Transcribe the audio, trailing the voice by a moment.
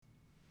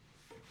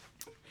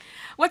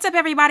What's up,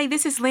 everybody?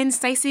 This is Lynn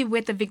Stacy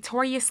with the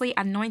Victoriously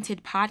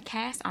Anointed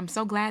podcast. I'm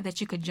so glad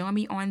that you could join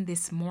me on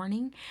this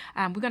morning.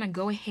 We're going to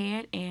go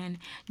ahead and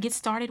get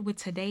started with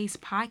today's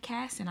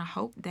podcast, and I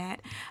hope that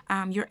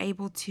you're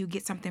able to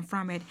get something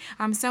from it.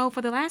 So,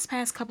 for the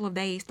past couple of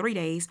days, 3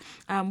 days,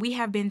 we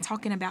have been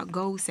talking about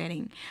goal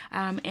setting,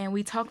 and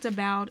we talked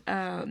about.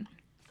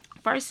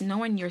 First,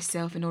 knowing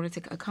yourself in order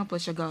to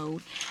accomplish a goal.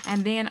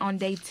 And then on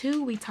day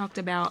 2, we talked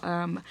about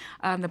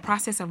the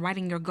process of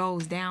writing your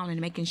goals down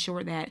and making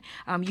sure that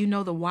you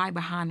know the why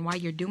behind why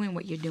you're doing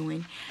what you're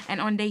doing.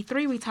 And on day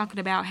 3, we talked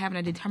about having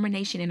a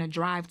determination and a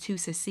drive to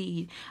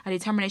succeed, a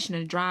determination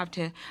and a drive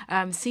to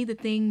see the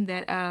thing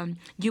that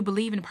you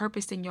believe in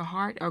purposed in your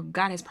heart, or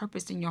God has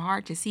purposed in your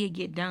heart, to see it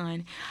get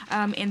done.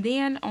 And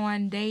then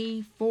on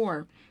day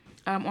 4,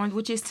 on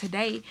which is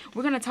today,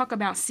 we're going to talk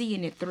about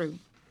seeing it through.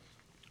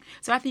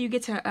 So after you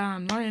get to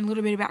learning a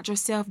little bit about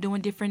yourself, doing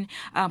different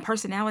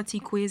personality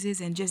quizzes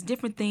and just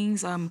different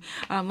things,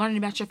 learning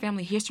about your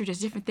family history,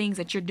 just different things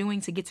that you're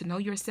doing to get to know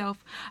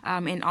yourself,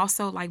 and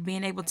also like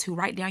being able to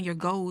write down your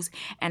goals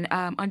and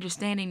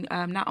understanding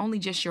not only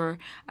just your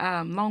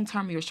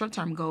long-term or your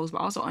short-term goals, but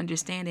also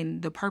understanding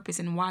the purpose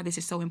and why this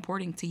is so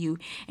important to you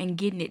and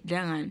getting it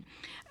done.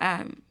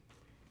 And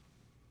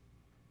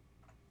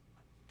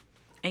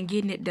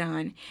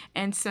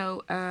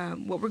so,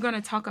 what we're going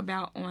to talk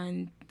about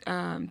on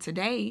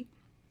today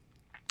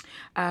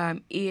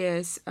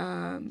is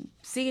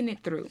seeing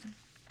it through.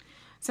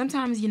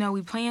 Sometimes,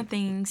 we plan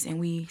things and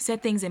we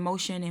set things in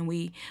motion, and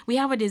we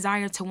have a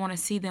desire to want to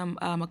see them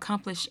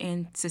accomplish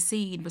and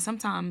succeed. But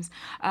sometimes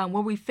where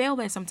we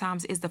fail at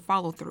sometimes is the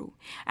follow through.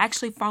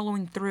 Actually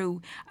following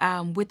through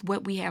with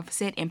what we have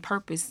set in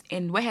purpose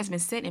and what has been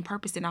set in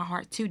purpose in our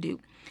heart to do.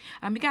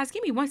 You guys,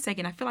 give me 1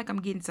 second. I feel like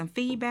I'm getting some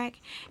feedback,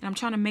 and I'm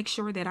trying to make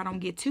sure that I don't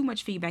get too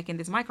much feedback in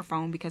this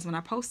microphone, because when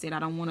I post it, I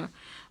don't want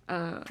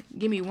to.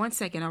 Give me 1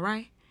 second, all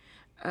right?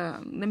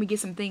 Let me get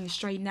some things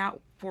straightened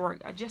out for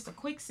just a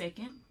quick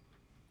second.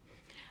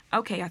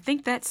 Okay, I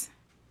think that's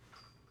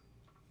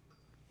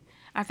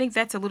a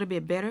little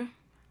bit better.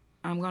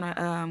 I'm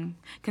gonna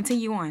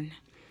continue on.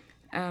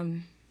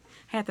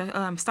 Had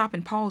to stop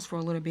and pause for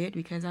a little bit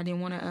because I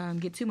didn't want to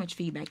get too much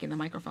feedback in the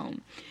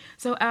microphone.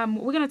 So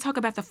we're going to talk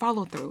about the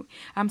follow through.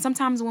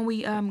 Sometimes when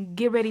we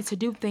get ready to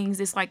do things,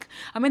 it's like,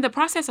 in the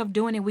process of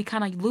doing it, we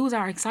kind of lose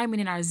our excitement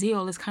and our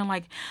zeal. It's kind of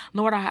like,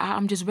 Lord,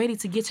 I'm just ready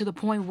to get to the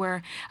point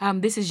where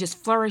this is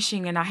just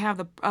flourishing, and I have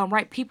the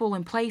right people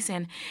in place,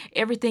 and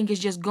everything is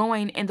just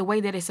going in the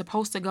way that it's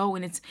supposed to go.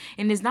 And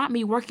it's not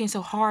me working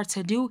so hard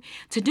to do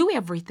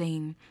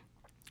everything.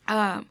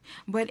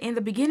 But in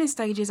the beginning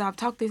stages, I've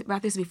talked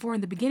about this before.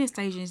 In the beginning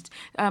stages,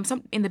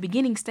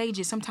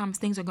 sometimes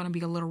things are going to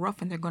be a little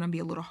rough and they're going to be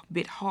a little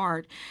bit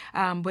hard.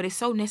 But it's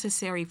so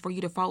necessary for you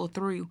to follow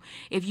through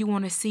if you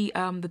want to see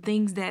the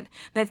things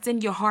that's in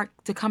your heart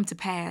to come to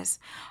pass.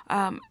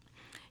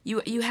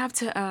 You have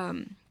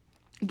to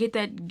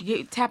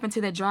tap into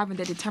that drive and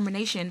that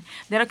determination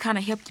that'll kind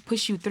of help to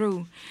push you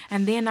through.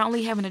 And then not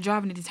only having the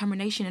drive and the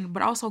determination,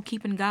 but also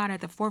keeping God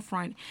at the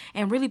forefront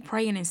and really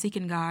praying and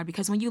seeking God,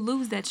 because when you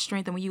lose that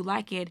strength and when you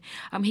lack it,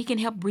 He can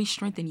help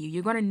re-strengthen you.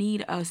 You're going to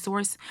need a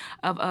source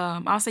of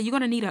you're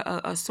going to need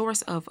a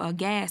source of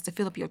gas to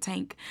fill up your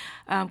tank,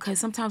 because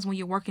sometimes when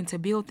you're working to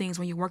build things,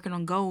 when you're working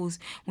on goals,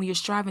 when you're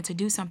striving to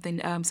do something,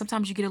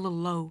 sometimes you get a little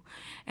low.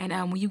 And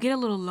when you get a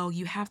little low,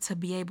 you have to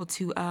be able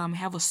to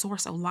have a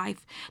source of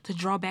life to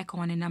draw back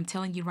on. And I'm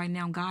telling you right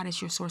now, God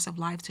is your source of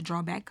life to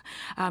draw back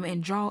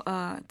and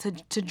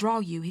to draw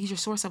you. He's your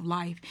source of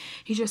life.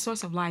 He's your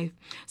source of life.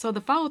 So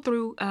the follow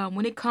through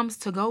when it comes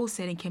to goal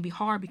setting can be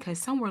hard, because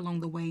somewhere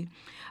along the way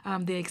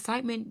the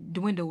excitement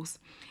dwindles,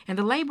 and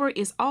the labor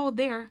is all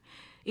there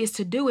is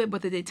to do it,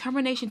 but the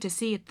determination to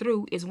see it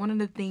through is one of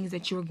the things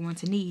that you're going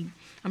to need.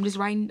 I'm just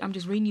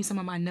reading you some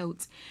of my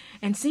notes.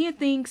 And seeing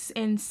things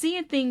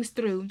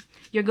through,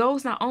 your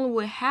goals not only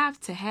will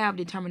have to have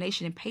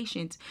determination and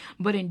patience,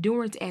 but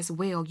endurance as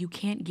well. You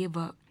can't give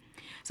up.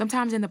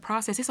 Sometimes in the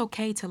process, it's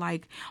okay to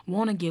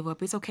want to give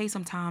up. It's okay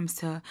sometimes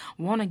to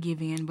want to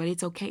give in, but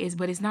it's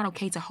not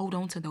okay to hold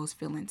on to those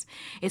feelings.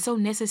 It's so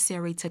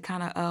necessary to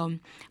kind of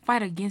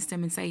fight against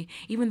them and say,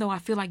 even though I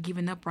feel like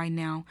giving up right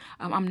now,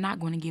 I'm not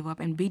going to give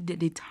up, and be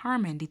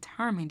determined.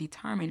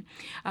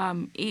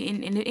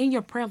 In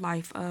your prayer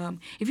life,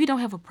 if you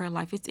don't have a prayer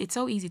life, it's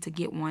so easy to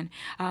get one.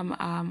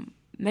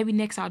 Maybe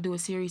next I'll do a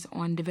series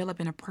on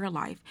developing a prayer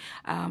life.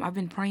 I've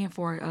been praying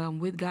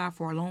with God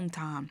for a long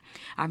time.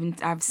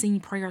 I've seen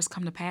prayers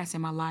come to pass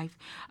in my life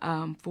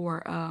I've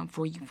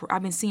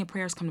been seeing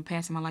prayers come to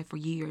pass in my life for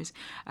years.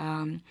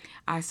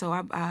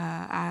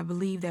 I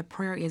believe that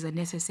prayer is a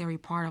necessary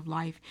part of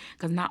life,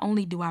 because not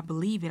only do I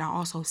believe it, I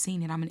also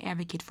seen it. I'm an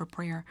advocate for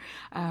prayer.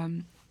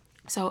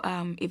 So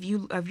if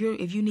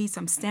you need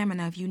some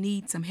stamina, if you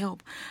need some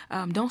help,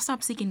 don't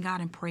stop seeking God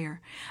in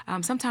prayer.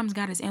 Sometimes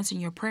God is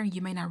answering your prayer, and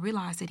you may not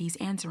realize that He's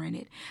answering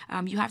it.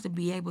 You have to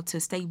be able to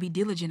be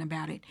diligent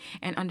about it,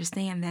 and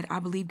understand that I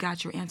believe,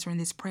 God, you're answering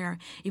this prayer,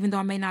 even though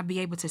I may not be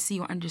able to see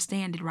or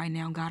understand it right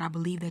now. God, I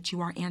believe that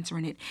you are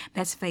answering it.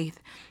 That's faith.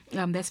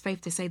 That's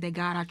faith to say that,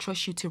 God, I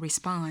trust you to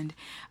respond,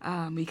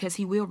 because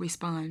He will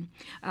respond.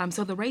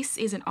 So the race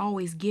isn't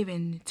always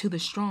given to the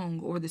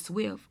strong or the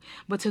swift,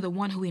 but to the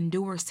one who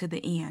endures to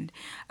the end.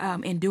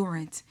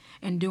 Endurance,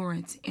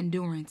 endurance,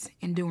 endurance,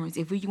 endurance.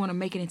 If we want to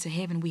make it into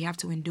heaven, we have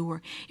to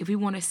endure. If we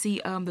want to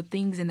see the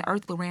things in the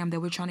earthly realm that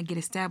we're trying to get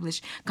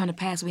established come to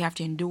pass, we have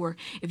to endure.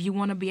 If you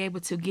want to be able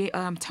to get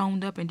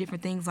toned up and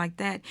different things like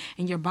that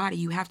in your body,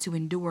 you have to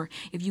endure.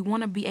 If you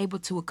want to be able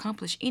to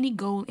accomplish any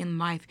goal in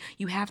life,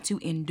 you have to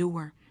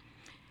endure.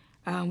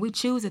 We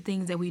choose the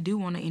things that we do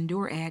want to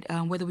endure at,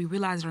 whether we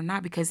realize it or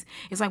not, because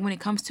it's like when it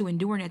comes to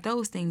enduring at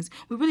those things,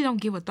 we really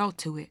don't give a thought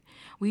to it.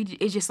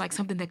 It's just like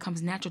something that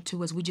comes natural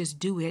to us. We just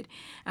do it.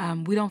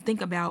 We don't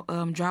think about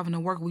driving to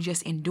work. We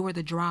just endure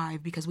the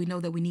drive because we know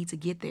that we need to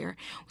get there.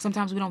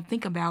 Sometimes we don't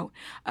think about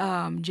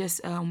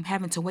just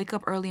having to wake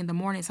up early in the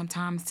morning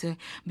sometimes to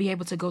be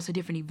able to go to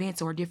different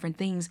events or different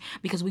things,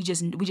 because we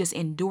just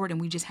endure it, and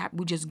we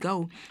just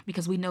go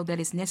because we know that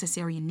it's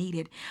necessary and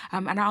needed.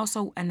 And I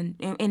also and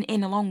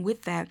along with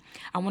that,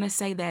 I want to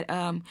say that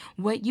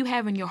what you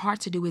have in your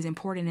heart to do is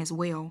important as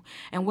well,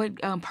 and what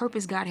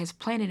purpose God has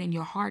planted in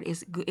your heart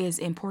is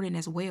important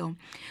as well.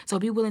 So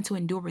be willing to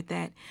endure with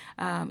that.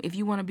 If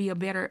you want to be a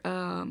better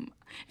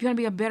if you want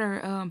to be a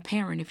better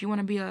parent, if you want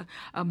to be a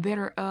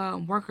better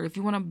worker, if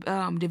you want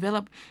to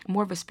develop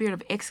more of a spirit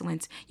of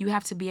excellence, you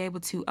have to be able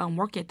to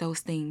work at those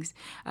things.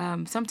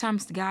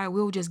 Sometimes God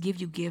will just give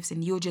you gifts,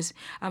 and you'll just,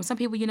 some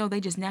people, they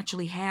just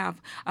naturally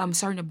have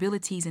certain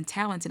abilities and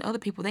talents, and other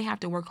people, they have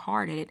to work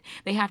hard at it.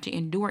 They have to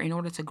endure in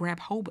order to grab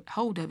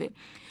hold of it.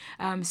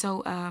 I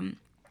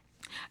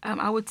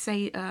would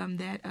say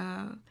that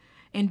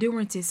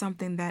endurance is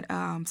something that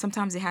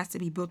sometimes it has to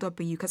be built up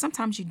in you, because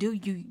sometimes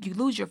you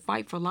lose your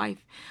fight for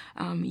life.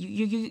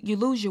 You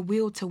lose your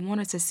will to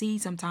want to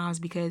succeed sometimes,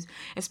 because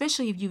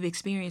especially if you've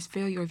experienced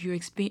failure, if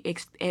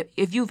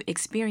you've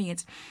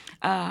experienced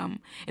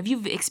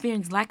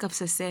lack of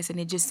success, and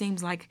it just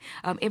seems like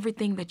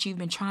everything that you've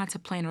been trying to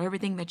plan, or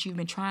everything that you've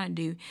been trying to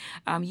do,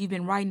 you've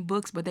been writing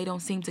books but they don't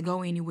seem to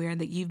go anywhere,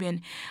 that you've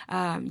been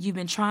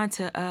trying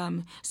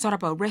to start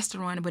up a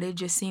restaurant, but it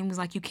just seems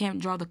like you can't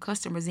draw the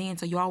customers in,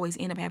 so you always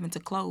end up having to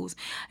close.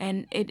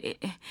 And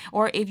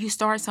or if you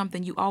start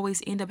something, you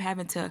always end up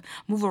having to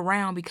move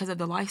around because of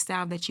the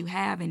lifestyle that you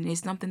have, and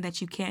it's something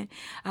that you can't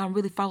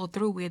really follow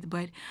through with.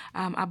 But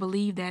I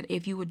believe that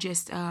if you would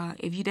just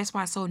if you that's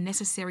why it's so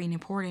necessary and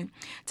important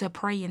to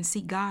pray and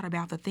seek God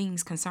about the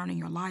things concerning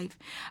your life,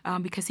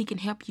 because He can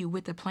help you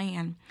with the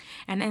plan.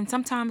 And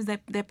sometimes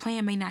that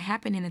plan may not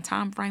happen in a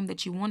time frame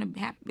that you want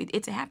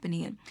it to happen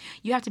in.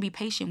 You have to be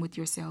patient with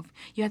yourself.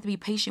 You have to be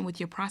patient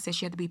with your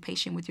process. You have to be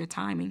patient with your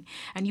timing,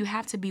 and you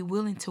have to be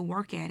willing to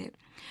work at it.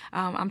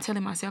 I'm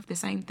telling myself the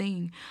same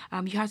thing.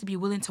 You have to be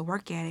willing to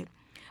work at it.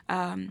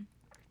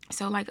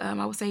 So like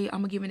I would say, I'm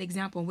gonna give an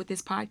example with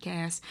this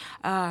podcast.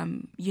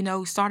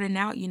 Starting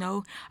out,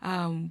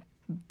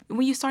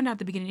 when you start out at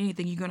the beginning of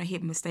anything, you're gonna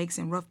hit mistakes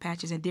and rough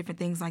patches and different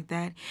things like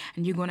that,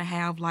 and you're gonna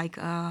have like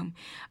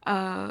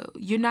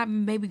you're not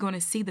maybe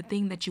gonna see the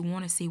thing that you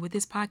want to see. With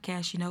this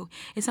podcast,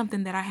 it's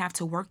something that I have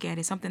to work at.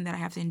 It's something that I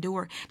have to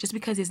endure. Just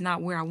because it's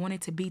not where I want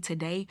it to be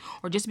today,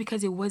 or just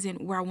because it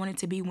wasn't where I wanted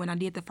to be when I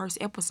did the first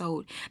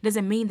episode,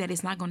 doesn't mean that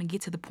it's not gonna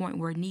get to the point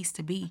where it needs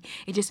to be.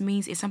 It just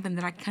means it's something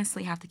that I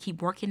constantly have to keep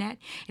working at.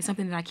 It's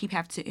something that I keep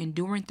have to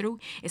enduring through.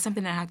 It's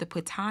something that I have to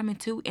put time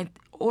into in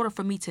order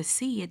for me to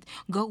see it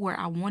go where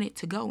I want it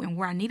to go, and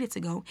where I need it to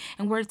go,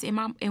 and where it's in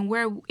my and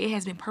where it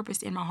has been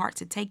purposed in my heart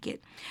to take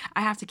it.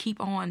 I have to keep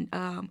on.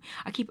 I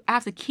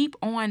have to keep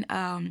on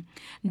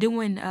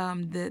doing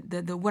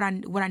the what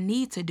I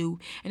need to do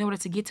in order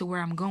to get to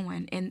where I'm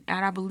going, and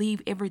I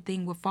believe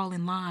everything will fall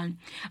in line.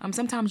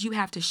 Sometimes you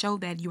have to show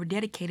that you're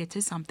dedicated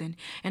to something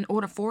in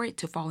order for it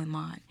to fall in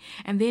line,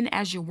 and then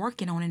as you're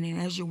working on it,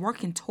 and as you're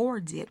working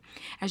towards it,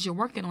 as you're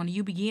working on it,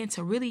 you begin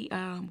to really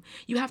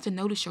you have to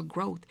notice your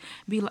growth.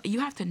 You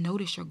have to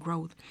notice your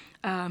growth.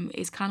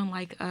 It's kind of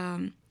like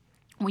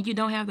when you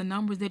don't have the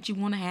numbers that you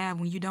want to have,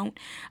 when you don't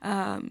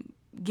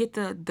get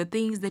the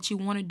things that you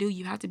want to do,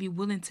 you have to be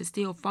willing to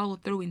still follow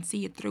through and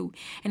see it through,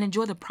 and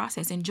enjoy the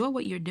process. Enjoy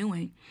what you're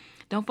doing.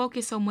 Don't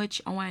focus so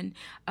much on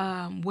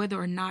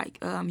whether or not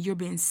you're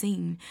being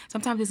seen.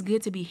 Sometimes it's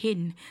good to be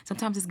hidden.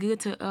 Sometimes it's good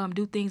to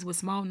do things with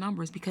small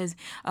numbers, because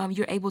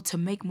you're able to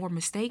make more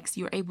mistakes.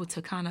 You're able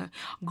to kind of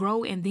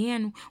grow. And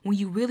then when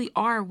you really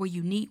are when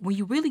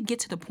you really get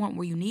to the point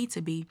where you need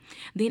to be,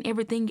 then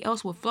everything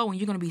else will flow. And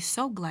you're going to be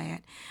so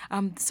glad.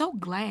 So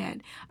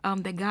glad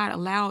that God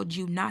allowed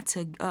you not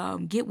to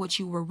get what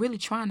you were really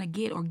trying to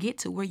get, or get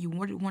to where you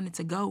wanted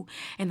to go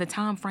in the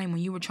time frame when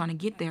you were trying to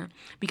get there,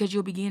 because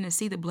you'll begin to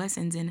see the blessings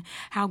lessons and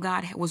how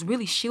God was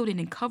really shielding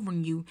and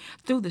covering you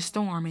through the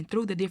storm and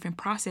through the different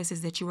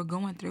processes that you were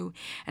going through.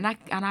 And I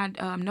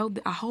know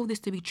that I hold this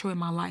to be true in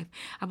my life.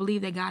 I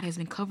believe that God has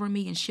been covering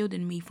me and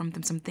shielding me from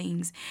some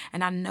things,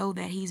 and I know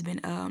that He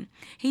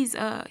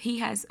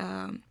has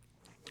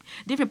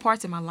different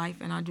parts of my life,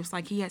 and I just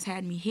like He has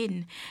had me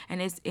hidden,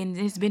 and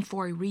it's been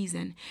for a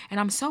reason. And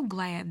I'm so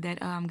glad that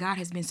God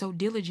has been so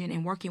diligent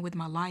in working with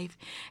my life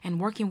and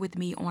working with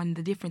me on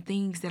the different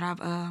things that I've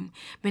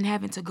been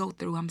having to go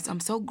through. I'm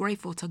so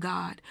grateful to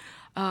God.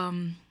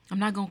 I'm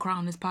not gonna cry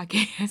on this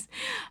podcast.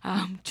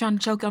 Trying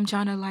to choke. I'm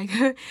trying to like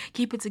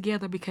keep it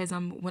together, because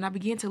when I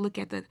begin to look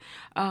at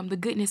the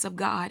goodness of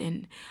God,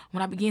 and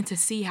when I begin to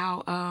see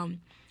how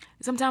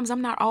sometimes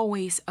I'm not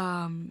always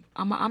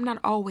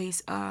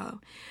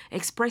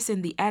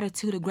expressing the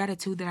attitude of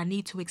gratitude that I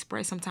need to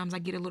express. Sometimes I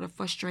get a little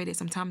frustrated.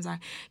 Sometimes I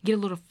get a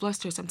little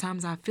flustered.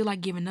 Sometimes I feel like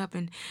giving up,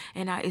 and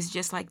it's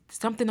just like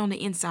something on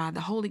the inside,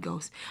 the Holy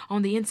Ghost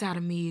on the inside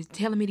of me is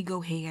telling me to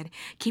go ahead,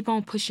 keep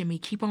on pushing me,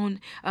 keep on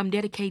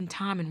dedicating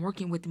time and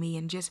working with me,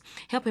 and just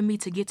helping me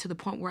to get to the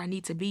point where I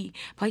need to be,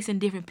 placing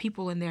different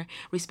people in their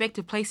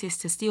respective places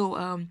to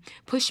still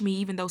push me,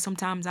 even though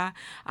sometimes I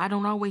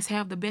don't always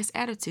have the best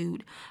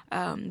attitude.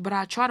 But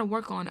I try to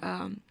work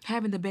on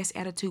having the best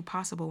attitude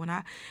possible.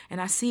 And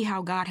I see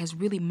how God has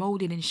really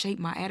molded and shaped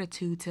my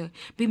attitude to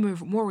be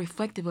more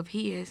reflective of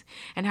His,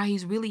 and how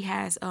He's really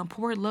has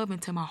poured love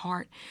into my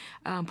heart,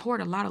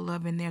 poured a lot of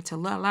love in there, to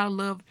love, a lot of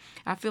love.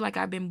 I feel like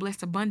I've been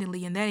blessed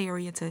abundantly in that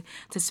area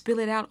to spill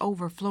it out,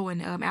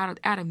 overflowing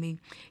out of me.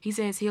 He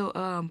says He'll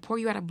pour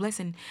you out a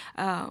blessing.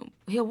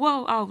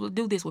 I'll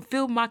do this. Will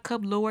fill my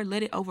cup, Lord.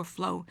 Let it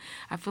overflow.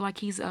 I feel like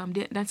He's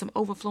done some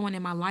overflowing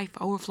in my life,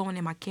 overflowing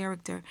in my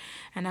character,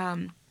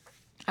 and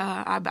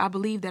I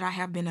believe that I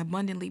have been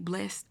abundantly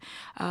blessed.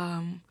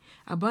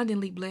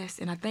 Abundantly blessed,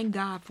 and I thank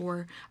God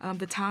for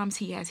the times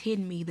He has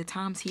hidden me, the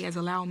times He has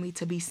allowed me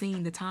to be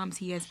seen, the times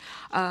He has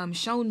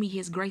shown me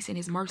His grace and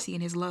His mercy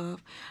and His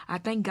love. I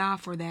thank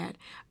God for that.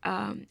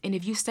 And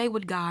if you stay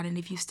with God and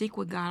if you stick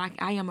with God,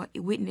 I am a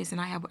witness, and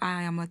I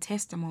am a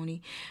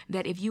testimony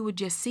that if you would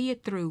just see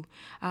it through,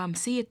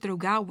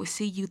 God will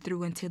see you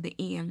through until the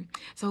end.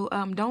 So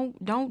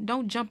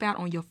don't jump out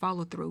on your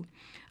follow through.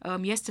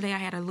 Yesterday I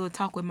had a little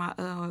talk with my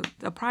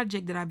a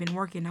project that I've been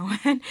working on,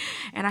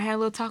 and I had a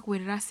little talk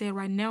with it. I said,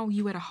 right now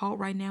you at a halt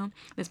right now.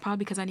 That's probably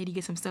because I need to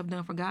get some stuff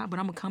done for God, but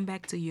I'm gonna come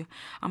back to you.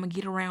 I'm gonna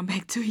get around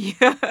back to you,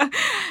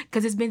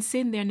 because it's been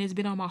sitting there and it's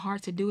been on my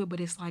heart to do it.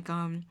 But it's like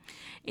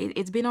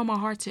it's been on my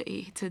heart to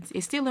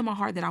it's still in my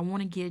heart that I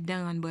want to get it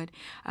done, but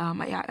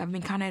I've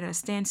been kind of at a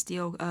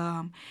standstill,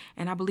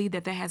 and I believe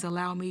that has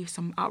allowed me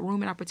some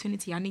room and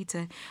opportunity.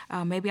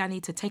 Maybe I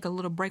need to take a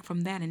little break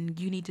from that, and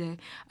you need to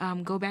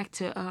go back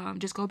to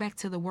just go back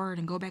to the Word,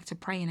 and go back to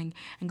praying,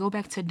 and go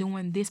back to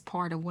doing this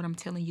part of what I'm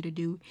telling you to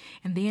do,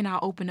 and then I'll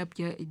open up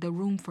the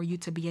room for you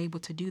to be able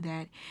to do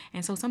that.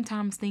 And so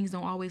sometimes things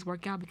don't always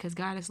work out, because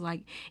God is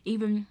like,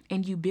 even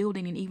in you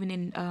building, and even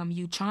in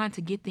you trying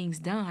to get things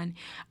done,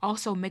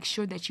 also make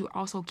sure that you're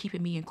also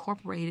keeping me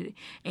incorporated,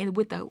 and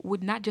with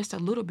not just a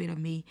little bit of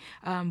me,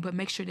 but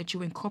make sure that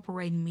you're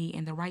incorporating me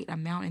in the right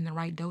amount, in the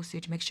right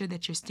dosage. Make sure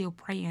that you're still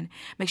praying.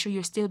 Make sure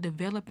you're still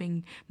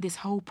developing this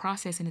whole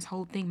process and this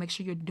whole thing. Make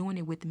sure you're doing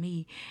it with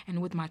me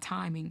and with my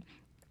timing,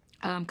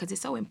 because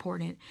it's so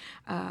important.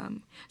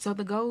 So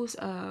the goals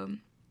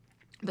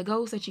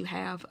that you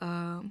have.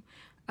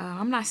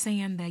 I'm not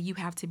saying that you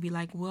have to be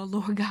like, well,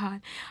 Lord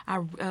God,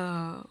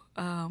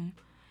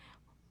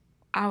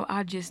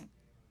 I just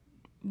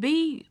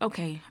be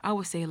okay. I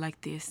would say it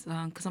like this,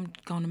 because I'm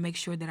going to make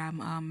sure that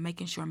I'm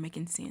making sure I'm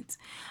making sense.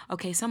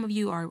 Okay, some of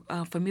you are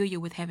familiar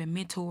with having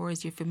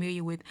mentors. You're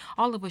familiar with,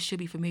 all of us should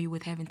be familiar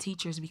with having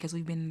teachers, because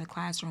we've been in the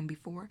classroom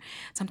before.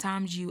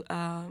 Sometimes you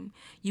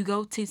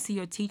go to see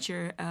your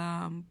teacher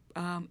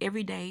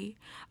every day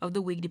of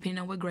the week,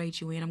 depending on what grade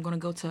you're in. I'm going to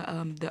go to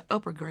the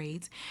upper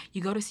grades.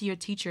 You go to see your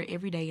teacher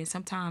every day, and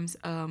sometimes,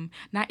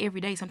 not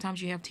every day,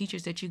 sometimes you have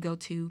teachers that you go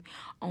to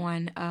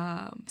on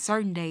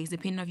certain days,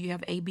 depending on if you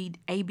have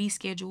AB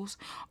schedules,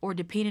 or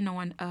depending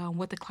on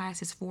what the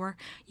class is for.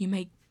 You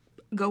may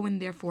go in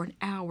there for an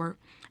hour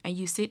and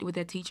you sit with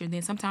that teacher, and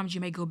then sometimes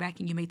you may go back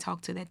and you may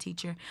talk to that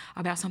teacher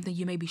about something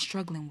you may be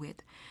struggling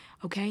with.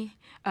 Okay,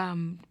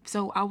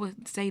 so I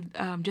would say,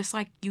 just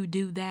like you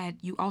do that,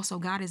 you also,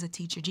 God is a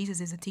teacher. Jesus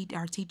is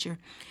our teacher,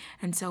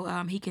 and so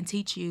He can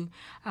teach you.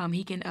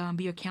 He can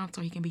be your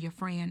counselor. He can be your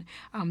friend.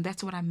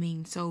 That's what I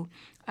mean. So.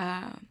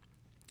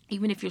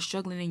 Even if you're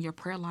struggling in your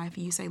prayer life,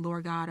 and you say,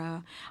 Lord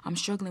God, I'm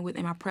struggling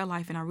in my prayer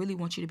life, and I really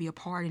want you to be a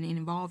part and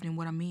involved in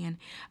what I'm in.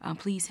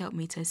 Please help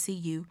me to see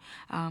you.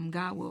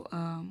 God will.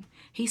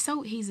 He's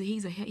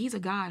a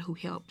God who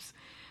helps.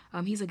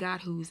 He's a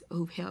God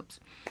who helps.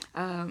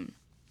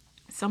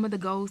 Some of the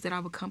goals that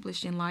I've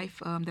accomplished in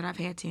life, that I've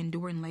had to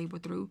endure and labor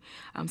through.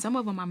 Some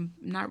of them I'm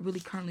not really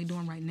currently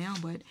doing right now,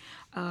 but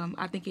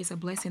I think it's a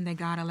blessing that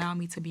God allowed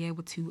me to be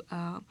able to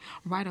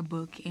write a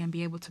book and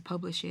be able to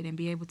publish it and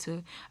be able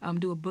to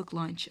do a book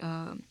launch.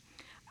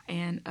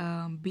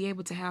 and be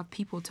able to have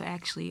people to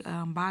actually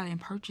buy and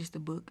purchase the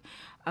book.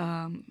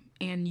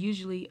 And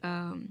usually,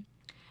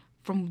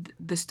 from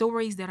the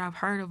stories that I've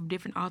heard of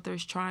different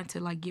authors trying to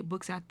like get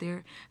books out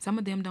there, some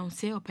of them don't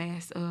sell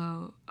past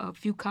a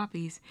few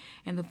copies.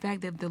 And the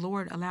fact that the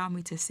Lord allowed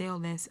me to sell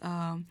this,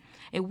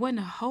 it wasn't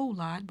a whole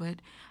lot, but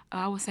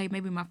I would say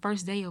maybe my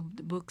first day of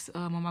the books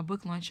on my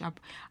book launch,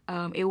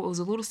 it was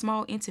a little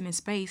small, intimate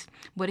space.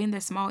 But in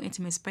that small,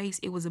 intimate space,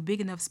 it was a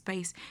big enough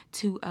space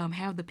to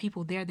have the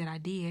people there that I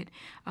did.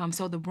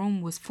 So the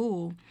room was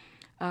full.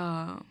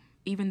 Uh,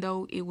 Even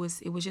though it was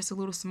just a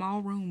little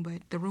small room,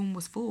 but the room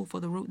was full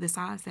for the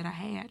size that I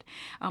had.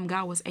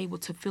 God was able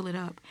to fill it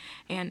up,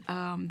 and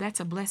that's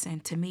a blessing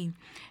to me.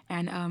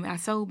 And I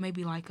sold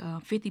maybe like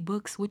 50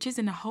 books, which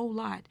isn't a whole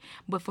lot,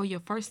 but for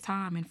your first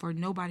time and for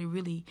nobody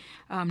really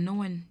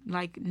knowing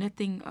like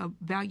nothing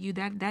about you,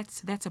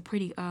 that's a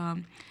pretty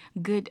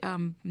good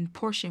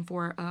portion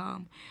for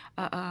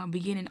a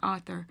beginning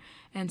author.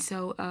 And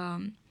so.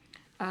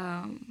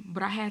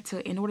 But I had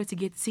to, in order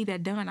to see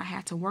that done, I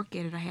had to work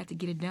at it. I had to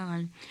get it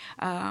done.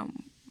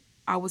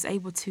 I was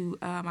able to,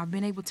 I've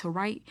been able to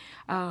write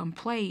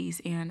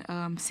plays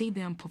and see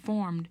them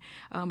performed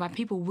by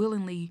people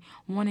willingly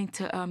wanting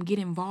to get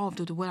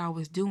involved with what I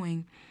was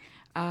doing.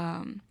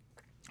 And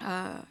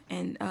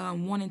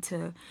wanting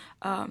to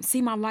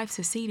see my life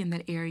succeed in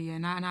that area.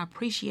 And I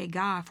appreciate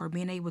God for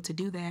being able to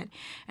do that.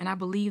 And I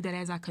believe that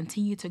as I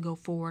continue to go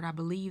forward, I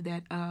believe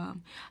that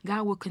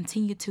God will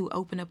continue to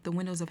open up the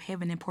windows of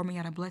heaven and pour me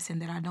out a blessing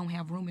that I don't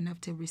have room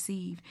enough to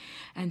receive.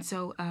 And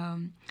so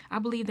I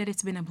believe that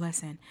it's been a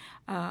blessing.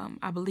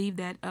 I believe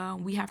that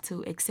we have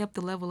to accept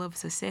the level of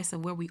success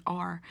of where we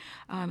are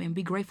and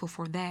be grateful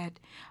for that.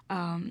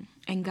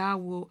 And God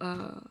will.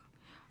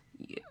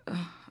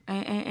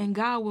 And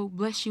God will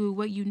bless you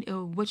with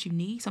what you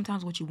need.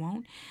 Sometimes what you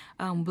want,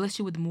 bless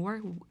you with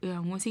more.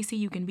 Once He see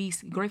you can be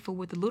grateful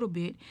with a little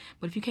bit,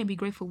 but if you can't be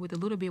grateful with a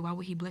little bit, why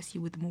would He bless you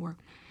with more?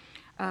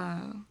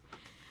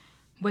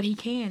 But He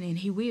can and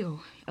He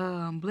will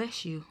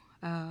bless you.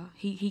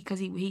 Because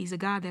He's a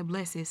God that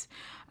blesses.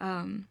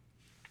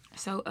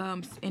 So,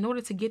 in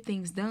order to get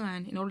things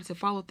done, in order to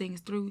follow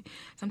things through,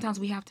 sometimes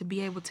we have to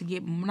be able to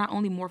get not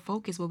only more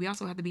focused, but we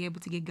also have to be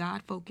able to get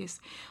God focused.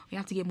 We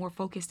have to get more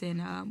focused in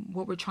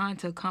what we're trying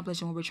to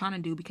accomplish and what we're trying to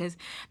do, because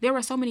there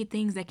are so many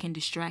things that can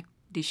distract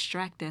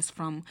us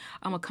from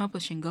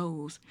accomplishing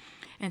goals.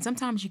 And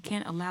sometimes you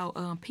can't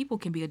allow people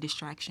can be a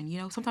distraction.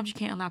 Sometimes you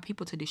can't allow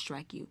people to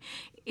distract you.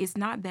 It's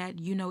not that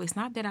it's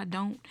not that I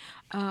don't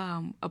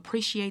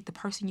appreciate the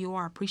person you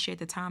are, appreciate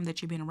the time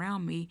that you've been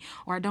around me,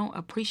 or I don't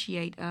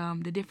appreciate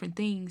the different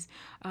things.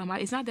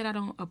 It's not that I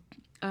don't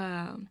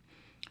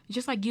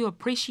just like you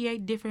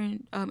appreciate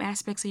different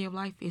aspects of your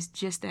life. It's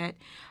just that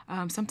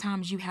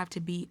sometimes you have to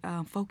be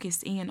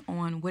focused in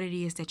on what it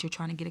is that you're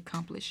trying to get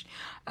accomplished.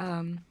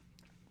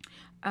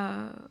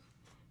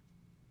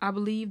 I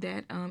believe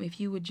that if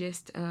you would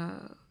just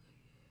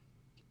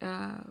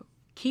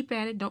keep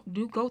at it, don't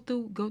do go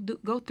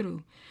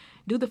through,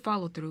 do the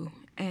follow through,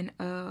 and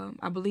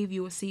I believe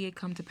you will see it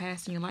come to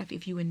pass in your life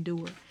if you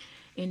endure.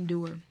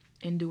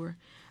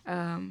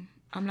 I'm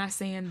not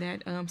saying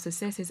that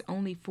success is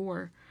only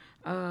for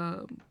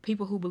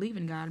people who believe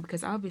in God,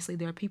 because obviously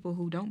there are people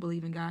who don't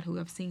believe in God who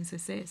have seen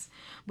success.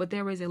 But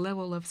there is a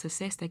level of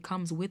success that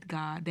comes with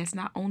God that's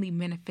not only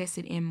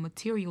manifested in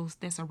materials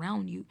that's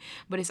around you,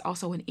 but it's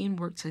also an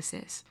inward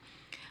success.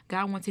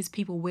 God wants His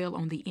people well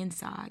on the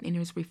inside, and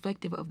it's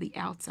reflective of the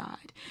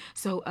outside.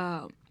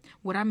 So,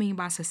 what I mean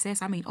by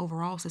success, I mean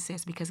overall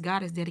success, because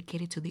God is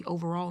dedicated to the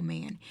overall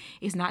man.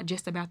 It's not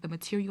just about the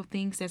material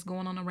things that's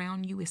going on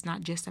around you. It's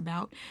not just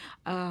about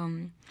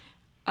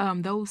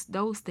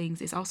those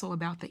things. It's also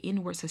about the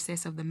inward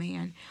success of the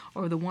man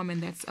or the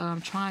woman that's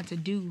trying to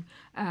do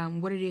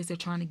what it is they're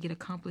trying to get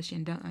accomplished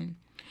and done.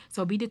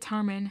 So be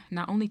determined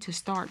not only to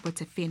start but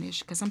to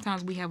finish, because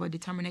sometimes we have a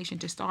determination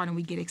to start and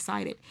we get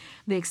excited.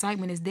 The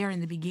excitement is there in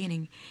the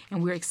beginning,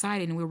 and we're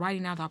excited and we're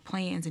writing out our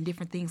plans and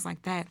different things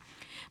like that.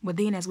 But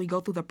then as we go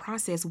through the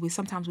process, we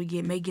sometimes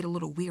may get a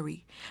little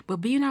weary. But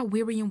be not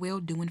weary in well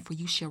doing, for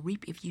you shall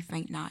reap if you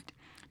faint not.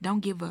 Don't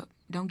give up.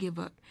 Don't give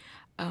up.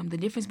 The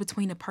difference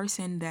between a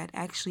person that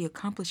actually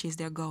accomplishes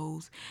their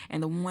goals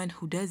and the one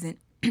who doesn't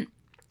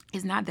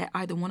is not that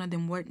either one of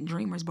them weren't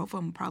dreamers. Both of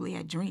them probably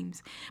had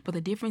dreams, but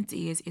the difference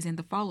is in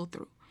the follow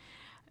through.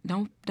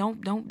 Don't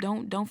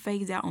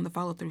phase out on the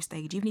follow through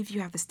stage. Even if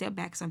you have to step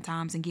back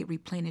sometimes and get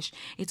replenished,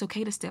 it's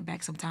okay to step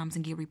back sometimes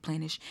and get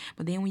replenished.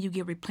 But then when you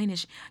get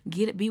replenished,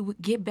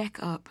 get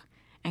back up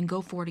and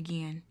go for it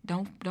again.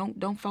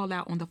 Don't fall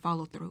out on the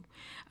follow through.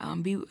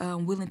 Be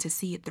willing to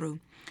see it through.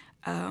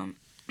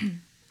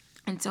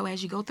 And so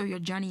as you go through your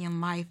journey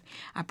in life,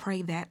 I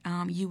pray that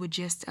you would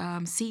just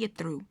see it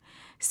through.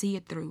 See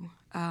it through.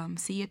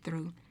 See it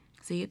through.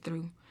 See it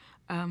through.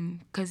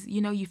 Because,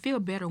 you feel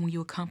better when you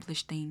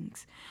accomplish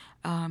things.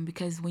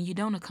 Because when you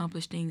don't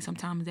accomplish things,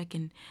 sometimes that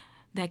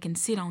can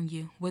sit on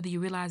you, whether you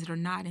realize it or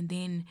not. And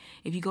then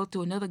if you go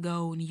through another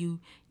goal and you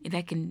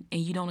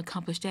don't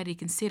accomplish that, it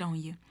can sit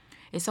on you.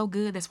 It's so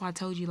good. That's why I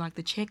told you, like,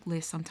 the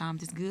checklist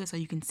sometimes is good so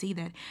you can see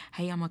that,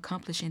 hey, I'm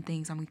accomplishing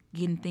things, I'm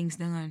getting things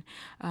done.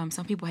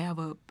 Some people have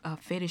a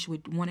fetish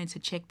with wanting to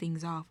check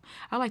things off.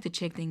 I like to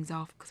check things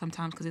off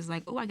sometimes because it's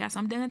like, oh, I got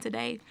some done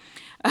today.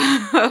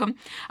 I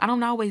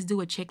don't always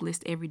do a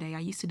checklist every day. I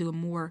used to do it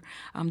more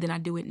than I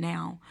do it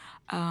now.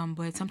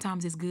 But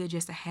sometimes it's good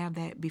just to have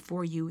that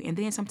before you. And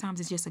then sometimes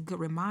it's just a good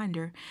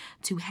reminder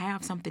to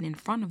have something in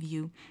front of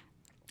you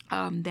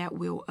that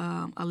will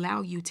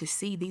allow you to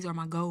see these are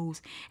my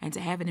goals and to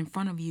have it in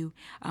front of you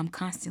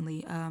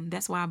constantly.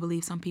 That's why I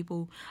believe some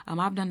people,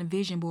 I've done a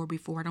vision board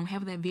before. I don't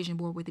have that vision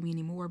board with me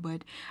anymore,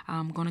 but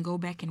I'm going to go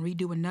back and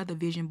redo another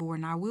vision board,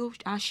 and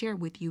I'll share it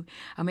with you.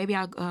 Maybe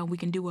we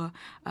can do a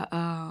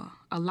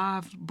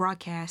live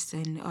broadcast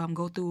and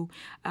go through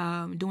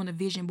doing a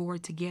vision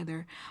board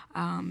together.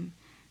 And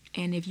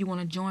if you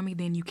want to join me,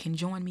 then you can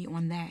join me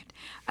on that.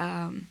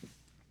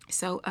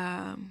 So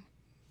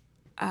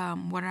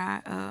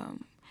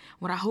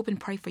what I hope and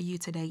pray for you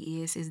today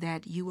is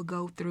that you will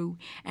go through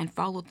and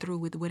follow through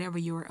with whatever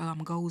your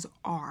goals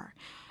are.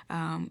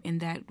 And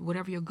that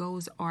whatever your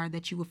goals are,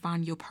 that you will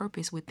find your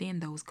purpose within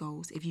those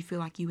goals. If you feel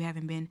like you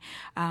haven't been,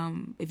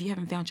 if you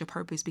haven't found your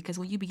purpose, because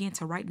when you begin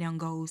to write down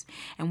goals,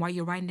 and while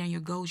you're writing down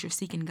your goals, you're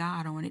seeking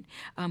God on it.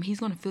 He's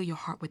going to fill your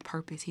heart with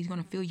purpose. He's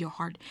going to fill your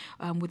heart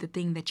with the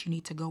thing that you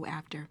need to go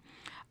after.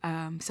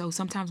 So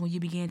sometimes when you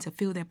begin to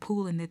feel that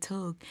pull and that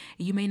tug,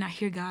 you may not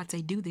hear God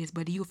say do this,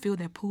 but you'll feel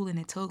that pull and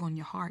that tug on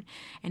your heart,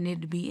 and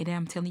and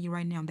I'm telling you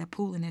right now, that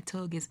pull and that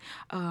tug is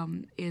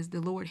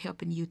the Lord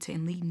helping you to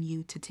and leading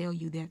you to tell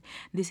you that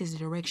this is the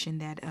direction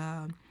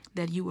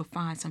that you will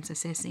find some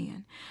success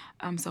in.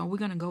 So we're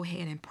gonna go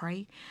ahead and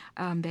pray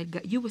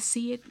that you will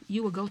see it,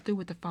 you will go through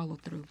with the follow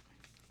through.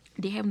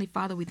 Dear Heavenly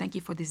Father, we thank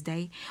you for this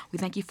day. We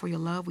thank you for your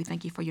love. We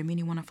thank you for your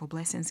many wonderful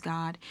blessings,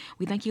 God.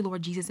 We thank you,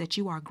 Lord Jesus, that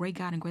you are a great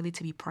God and greatly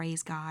to be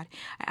praised, God.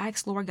 I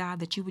ask, Lord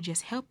God, that you would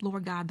just help,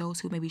 Lord God, those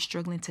who may be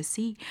struggling to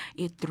see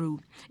it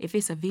through. If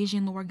it's a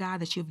vision, Lord God,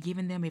 that you've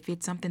given them, if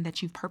it's something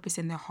that you've purposed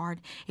in their heart,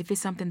 if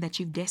it's something that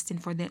you've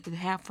destined for them to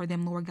have for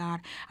them, Lord God,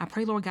 I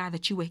pray, Lord God,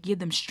 that you would give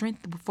them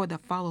strength for the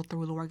follow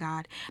through, Lord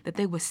God, that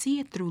they will see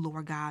it through,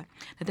 Lord God,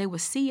 that they will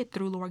see it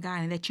through, Lord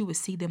God, and that you will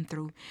see them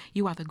through.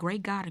 You are the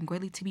great God and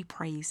greatly to be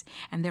praised,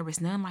 and there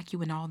is none like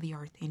you in all the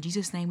earth. In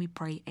Jesus' name we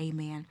pray,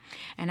 amen.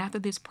 And after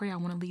this prayer, I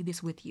want to leave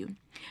this with you.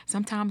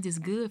 Sometimes it's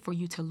good for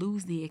you to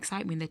lose the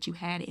excitement that you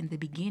had in the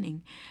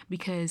beginning,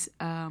 because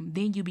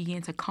then you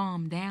begin to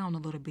calm down a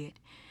little bit.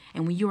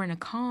 And when you're in a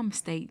calm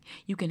state,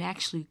 you can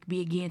actually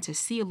begin to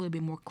see a little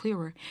bit more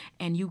clearer,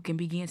 and you can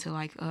begin to,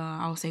 like,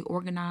 I would say,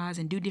 organize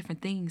and do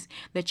different things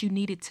that you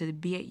needed to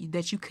be,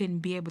 that you couldn't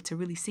be able to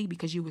really see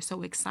because you were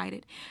so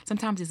excited.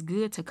 Sometimes it's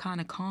good to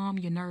kind of calm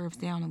your nerves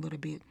down a little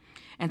bit,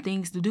 and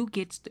things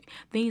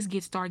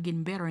start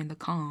getting better in the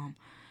calm.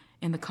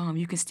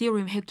 You can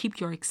still keep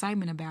your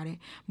excitement about it,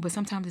 but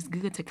sometimes it's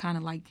good to kind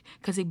of, like,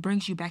 because it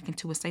brings you back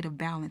into a state of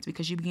balance,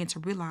 because you begin to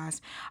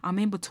realize I'm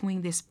in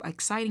between this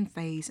exciting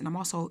phase, and I'm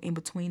also in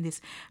between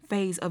this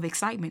phase of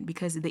excitement,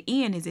 because the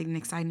end is an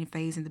exciting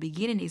phase and the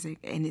beginning is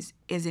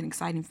an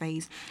exciting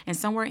phase, and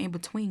somewhere in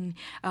between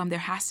there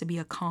has to be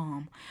a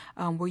calm,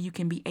 where you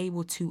can be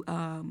able to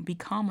be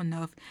calm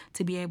enough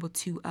to be able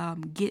to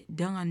get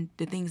done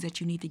the things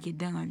that you need to get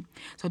done.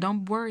 So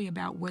don't worry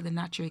about whether or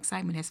not your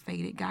excitement has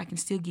faded. God can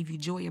still give you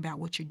joy about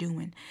what you're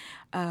doing,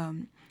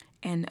 and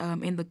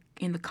in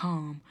the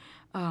calm.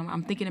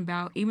 I'm thinking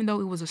about, even though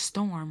it was a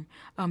storm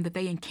that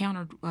they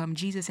encountered,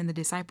 Jesus and the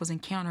disciples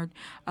encountered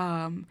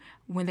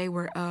when they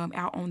were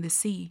out on the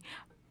sea.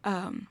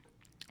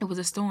 It was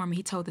a storm.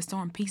 He told the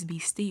storm, "Peace, be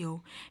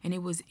still," and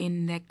it was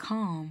in that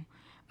calm.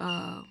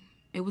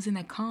 It was in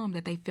that calm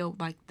that they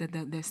felt like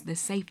the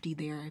safety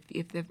there.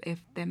 If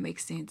that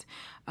makes sense,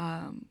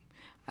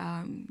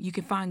 you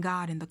can find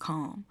God in the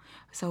calm.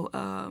 So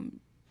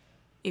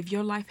if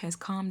your life has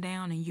calmed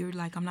down and you're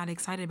like, I'm not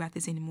excited about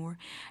this anymore,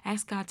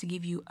 ask God to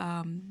give you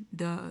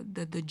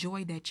the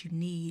joy that you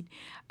need,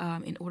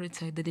 in order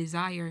to, the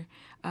desire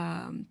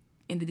and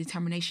the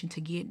determination to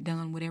get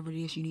done whatever it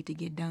is you need to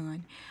get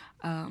done.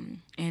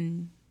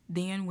 And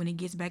then when it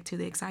gets back to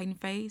the exciting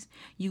phase,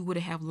 you would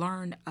have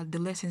learned the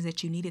lessons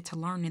that you needed to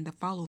learn in the follow